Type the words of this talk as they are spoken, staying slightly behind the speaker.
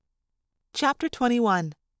Chapter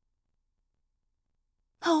 21.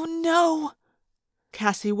 "Oh no!"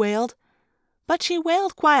 Cassie wailed. But she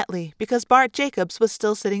wailed quietly because Bart Jacobs was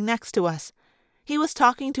still sitting next to us. He was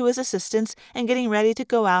talking to his assistants and getting ready to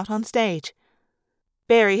go out on stage.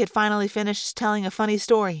 Barry had finally finished telling a funny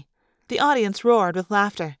story. The audience roared with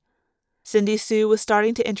laughter. Cindy Sue was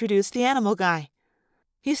starting to introduce the animal guy.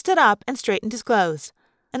 He stood up and straightened his clothes.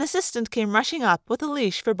 An assistant came rushing up with a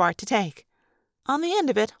leash for Bart to take. On the end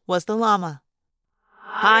of it was the llama.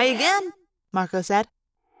 "Hi again," Marco said.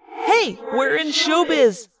 "Hey, we're in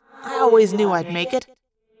showbiz. I always knew I'd make it.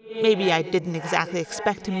 Maybe I didn't exactly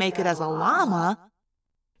expect to make it as a llama."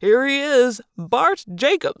 "Here he is, Bart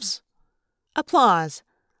Jacobs." Applause.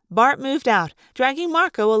 Bart moved out, dragging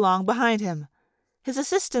Marco along behind him. His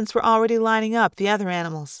assistants were already lining up the other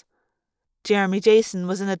animals. Jeremy Jason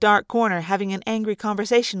was in a dark corner having an angry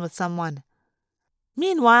conversation with someone.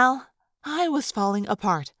 Meanwhile, I was falling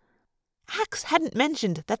apart. Axe hadn't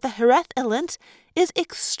mentioned that the Hereth Elint is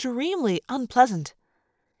extremely unpleasant.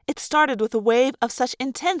 It started with a wave of such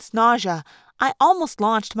intense nausea, I almost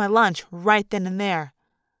launched my lunch right then and there.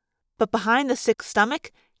 But behind the sick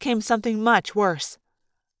stomach came something much worse.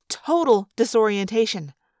 Total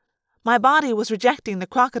disorientation. My body was rejecting the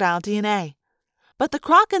crocodile DNA. But the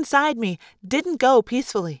croc inside me didn't go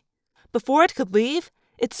peacefully. Before it could leave,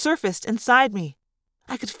 it surfaced inside me.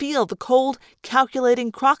 I could feel the cold,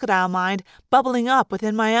 calculating crocodile mind bubbling up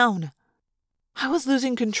within my own. I was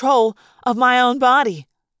losing control of my own body.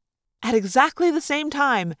 At exactly the same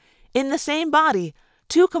time, in the same body,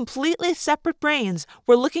 two completely separate brains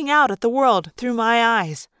were looking out at the world through my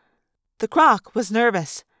eyes. The croc was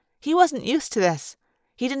nervous. He wasn't used to this.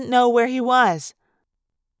 He didn't know where he was.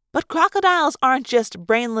 But crocodiles aren't just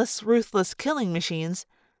brainless, ruthless killing machines.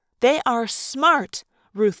 They are smart,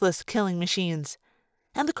 ruthless killing machines.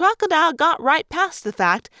 And the crocodile got right past the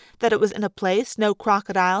fact that it was in a place no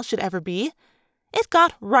crocodile should ever be. It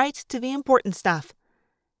got right to the important stuff.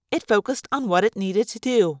 It focused on what it needed to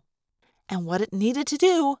do. And what it needed to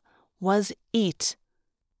do was eat.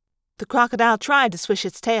 The crocodile tried to swish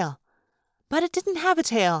its tail, but it didn't have a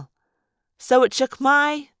tail. So it shook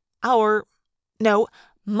my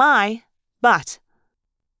butt.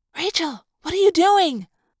 "Rachel, what are you doing?"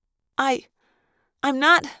 I'm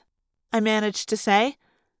not," I managed to say.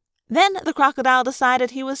 Then the crocodile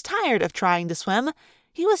decided he was tired of trying to swim.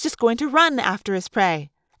 He was just going to run after his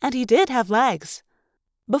prey. And he did have legs.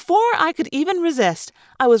 Before I could even resist,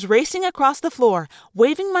 I was racing across the floor,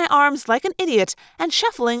 waving my arms like an idiot and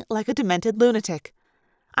shuffling like a demented lunatic.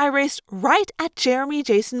 I raced right at Jeremy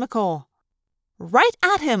Jason McCall. Right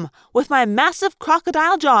at him, with my massive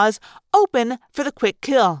crocodile jaws open for the quick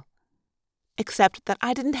kill. Except that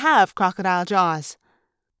I didn't have crocodile jaws.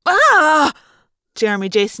 "Ah!" Jeremy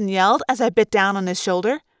Jason yelled as I bit down on his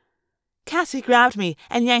shoulder. Cassie grabbed me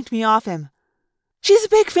and yanked me off him. "She's a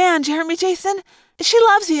big fan, Jeremy Jason. She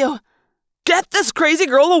loves you." "Get this crazy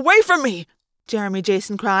girl away from me!" Jeremy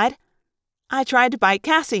Jason cried. I tried to bite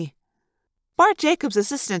Cassie. Bart Jacobs'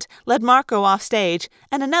 assistant led Marco off stage,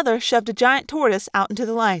 and another shoved a giant tortoise out into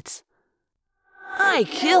the lights. "I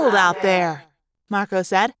killed out there," Marco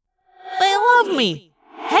said. "They love me.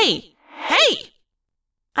 Hey! Hey!"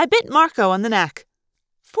 I bit Marco on the neck.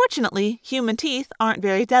 Fortunately, human teeth aren't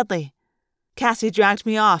very deadly. Cassie dragged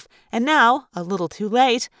me off, and now, a little too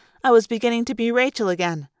late, I was beginning to be Rachel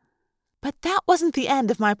again. But that wasn't the end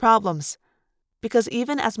of my problems. Because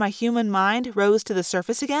even as my human mind rose to the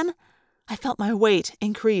surface again, I felt my weight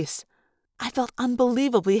increase. I felt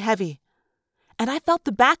unbelievably heavy. And I felt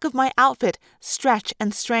the back of my outfit stretch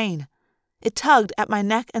and strain. It tugged at my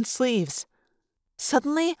neck and sleeves.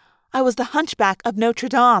 Suddenly, I was the hunchback of Notre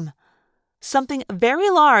Dame. Something very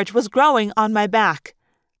large was growing on my back.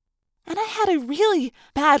 And I had a really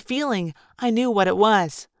bad feeling I knew what it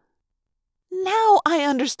was. Now I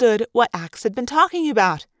understood what Axe had been talking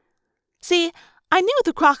about. See, I knew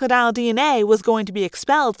the crocodile DNA was going to be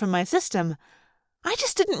expelled from my system. I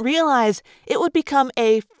just didn't realize it would become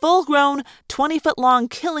a full-grown, 20-foot-long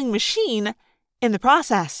killing machine in the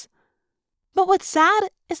process. But what's sad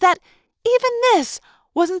is that even this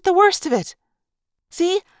wasn't the worst of it.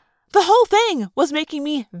 See, the whole thing was making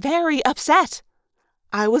me very upset.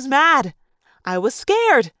 I was mad. I was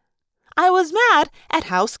scared. I was mad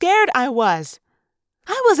at how scared I was.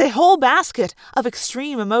 I was a whole basket of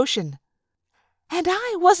extreme emotion. And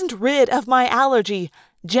I wasn't rid of my allergy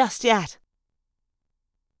just yet.